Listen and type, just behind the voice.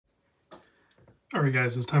All right,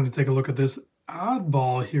 guys, it's time to take a look at this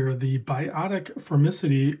oddball here, the Biotic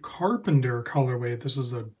Formicidae Carpenter colorway. This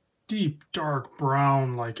is a deep, dark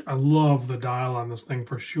brown. Like, I love the dial on this thing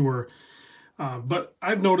for sure. But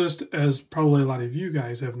I've noticed, as probably a lot of you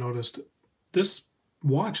guys have noticed, this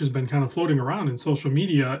watch has been kind of floating around in social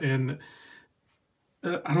media. And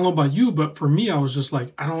I don't know about you, but for me, I was just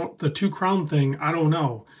like, the two crown thing, I don't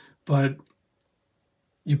know. But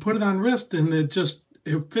you put it on wrist and it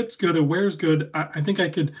fits good, it wears good. I think I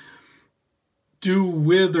could do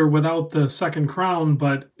with or without the second crown,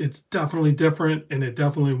 but it's definitely different and it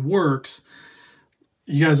definitely works.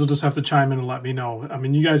 You guys will just have to chime in and let me know. I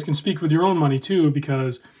mean, you guys can speak with your own money too,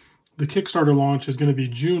 because the Kickstarter launch is going to be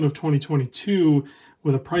June of 2022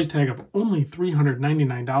 with a price tag of only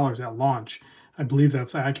 $399 at launch. I believe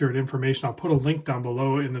that's accurate information. I'll put a link down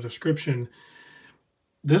below in the description.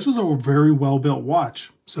 This is a very well-built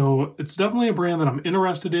watch, so it's definitely a brand that I'm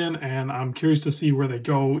interested in, and I'm curious to see where they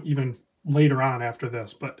go even later on after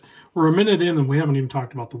this. But we're a minute in, and we haven't even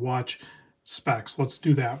talked about the watch specs. Let's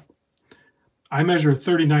do that. I measure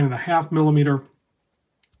 39.5 millimeter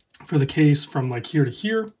for the case from like here to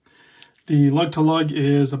here. The lug to lug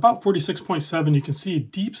is about 46.7. You can see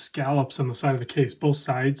deep scallops on the side of the case, both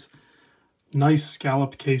sides. Nice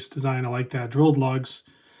scalloped case design. I like that. Drilled lugs.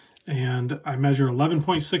 And I measure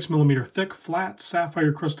 11.6 millimeter thick, flat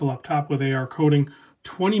sapphire crystal up top with AR coating,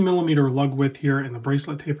 20 millimeter lug width here, and the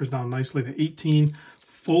bracelet tapers down nicely to 18.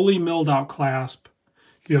 Fully milled out clasp.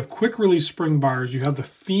 You have quick release spring bars. You have the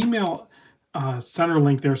female center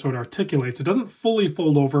link there, so it articulates. It doesn't fully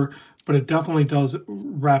fold over, but it definitely does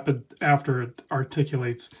rapid after it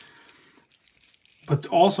articulates. But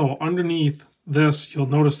also underneath this, you'll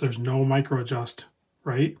notice there's no micro adjust,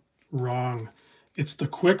 right? Wrong. It's the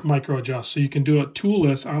quick micro adjust, so you can do it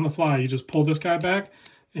toolless on the fly. You just pull this guy back,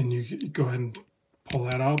 and you go ahead and pull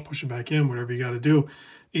that out, push it back in, whatever you got to do.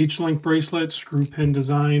 H-link bracelet, screw pin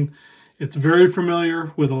design. It's very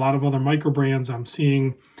familiar with a lot of other micro brands. I'm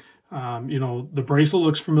seeing, the bracelet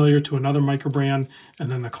looks familiar to another micro brand, and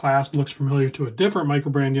then the clasp looks familiar to a different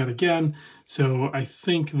micro brand yet again. So I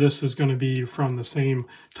think this is going to be from the same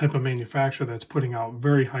type of manufacturer that's putting out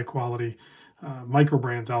very high quality micro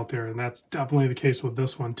brands out there, and that's definitely the case with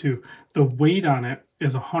this one too. The weight on it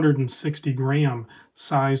is 160 gram,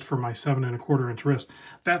 sized for my 7¼ inch wrist.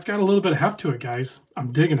 That's got a little bit of heft to it, guys.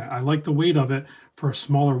 I'm digging it. I like the weight of it for a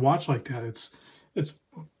smaller watch like that. It's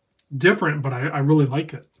different, but I really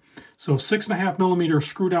like it. So 6.5 millimeter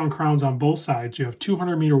screw down crowns on both sides. You have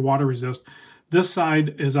 200 meter water resist. This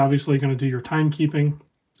side is obviously going to do your timekeeping.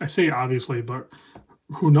 I say obviously, but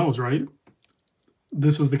who knows, right?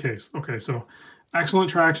 This is the case. Okay, so excellent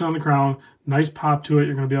traction on the crown, nice pop to it.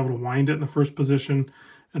 You're going to be able to wind it in the first position,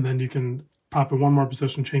 and then you can pop in one more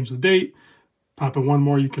position, change the date. Pop in one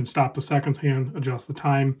more, you can stop the seconds hand, adjust the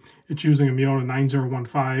time. It's using a Miyota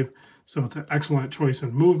 9015, so it's an excellent choice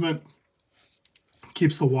in movement.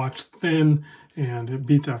 Keeps the watch thin, and it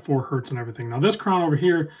beats at 4 hertz and everything. Now this crown over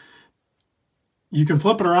here, you can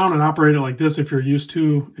flip it around and operate it like this if you're used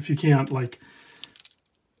to. If you can't, like,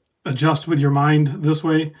 adjust with your mind this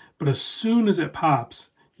way, but as soon as it pops,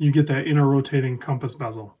 you get that inner rotating compass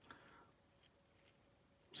bezel.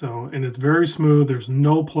 So, and it's very smooth. There's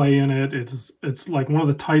no play in it. It's like one of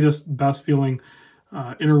the tightest, best feeling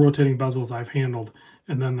inner rotating bezels I've handled.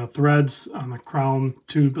 And then the threads on the crown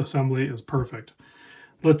tube assembly is perfect.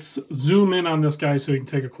 Let's zoom in on this guy so you can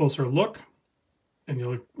take a closer look, and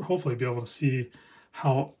you'll hopefully be able to see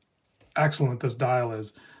how excellent this dial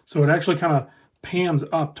is. So it actually kind of pans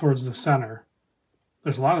up towards the center.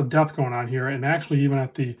 There's a lot of depth going on here, and actually even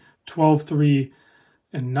at the 12, 3,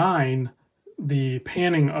 and 9, the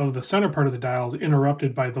panning of the center part of the dial is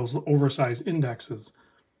interrupted by those oversized indexes.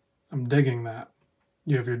 I'm digging that.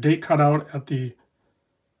 You have your date cut out at the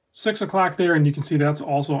 6 o'clock there, and you can see that's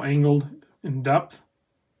also angled in depth.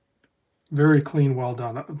 Very clean, well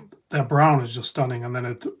done. That brown is just stunning, and then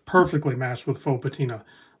it's perfectly matched with faux patina.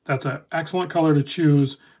 That's an excellent color to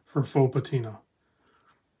choose for faux patina.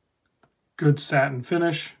 Good satin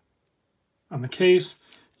finish on the case.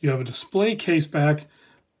 You have a display case back,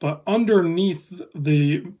 but underneath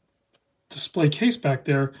the display case back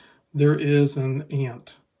there is an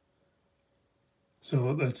ant.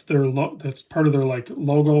 So that's that's part of their like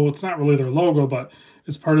logo. It's not really their logo, but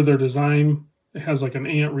it's part of their design. It has like an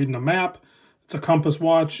ant reading a map. It's a compass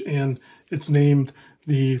watch, and it's named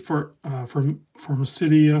the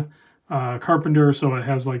Formicidae Carpenter, so it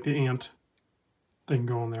has like the ant thing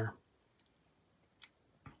going there.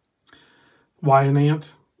 Why an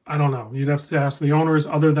ant? I don't know. You'd have to ask the owners,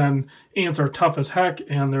 other than ants are tough as heck,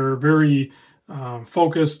 and they're very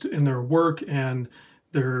focused in their work, and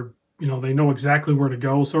they're you know, they know exactly where to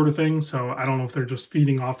go sort of thing. So I don't know if they're just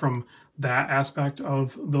feeding off from that aspect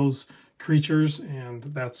of those creatures, and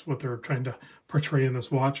that's what they're trying to portray in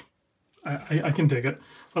this watch. I can dig it.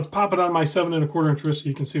 Let's pop it on my 7 1/4 inch wrist so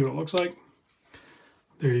you can see what it looks like.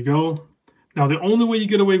 There you go. Now, the only way you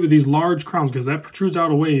get away with these large crowns, because that protrudes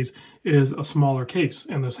out a ways, is a smaller case.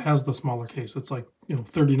 And this has the smaller case. It's like, you know,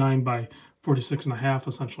 39 by 46.5,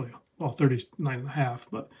 essentially. Well, 39.5,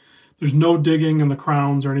 but there's no digging in the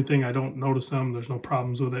crowns or anything. I don't notice them. There's no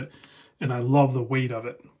problems with it. And I love the weight of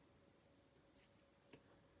it.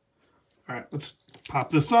 All right, let's pop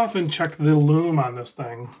this off and check the lume on this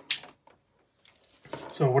thing.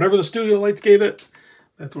 So whatever the studio lights gave it,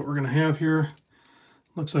 that's what we're going to have here.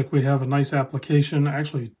 Looks like we have a nice application,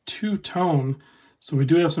 actually two-tone. So we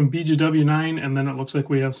do have some BGW9, and then it looks like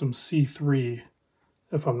we have some C3,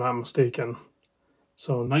 if I'm not mistaken.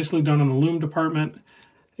 So nicely done in the lume department.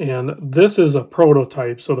 And this is a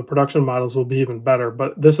prototype, so the production models will be even better.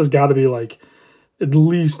 But this has got to be like at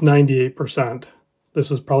least 98%.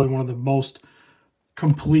 This is probably one of the most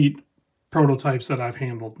complete prototypes that I've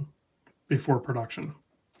handled before production.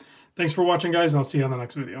 Thanks for watching, guys, and I'll see you on the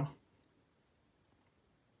next video.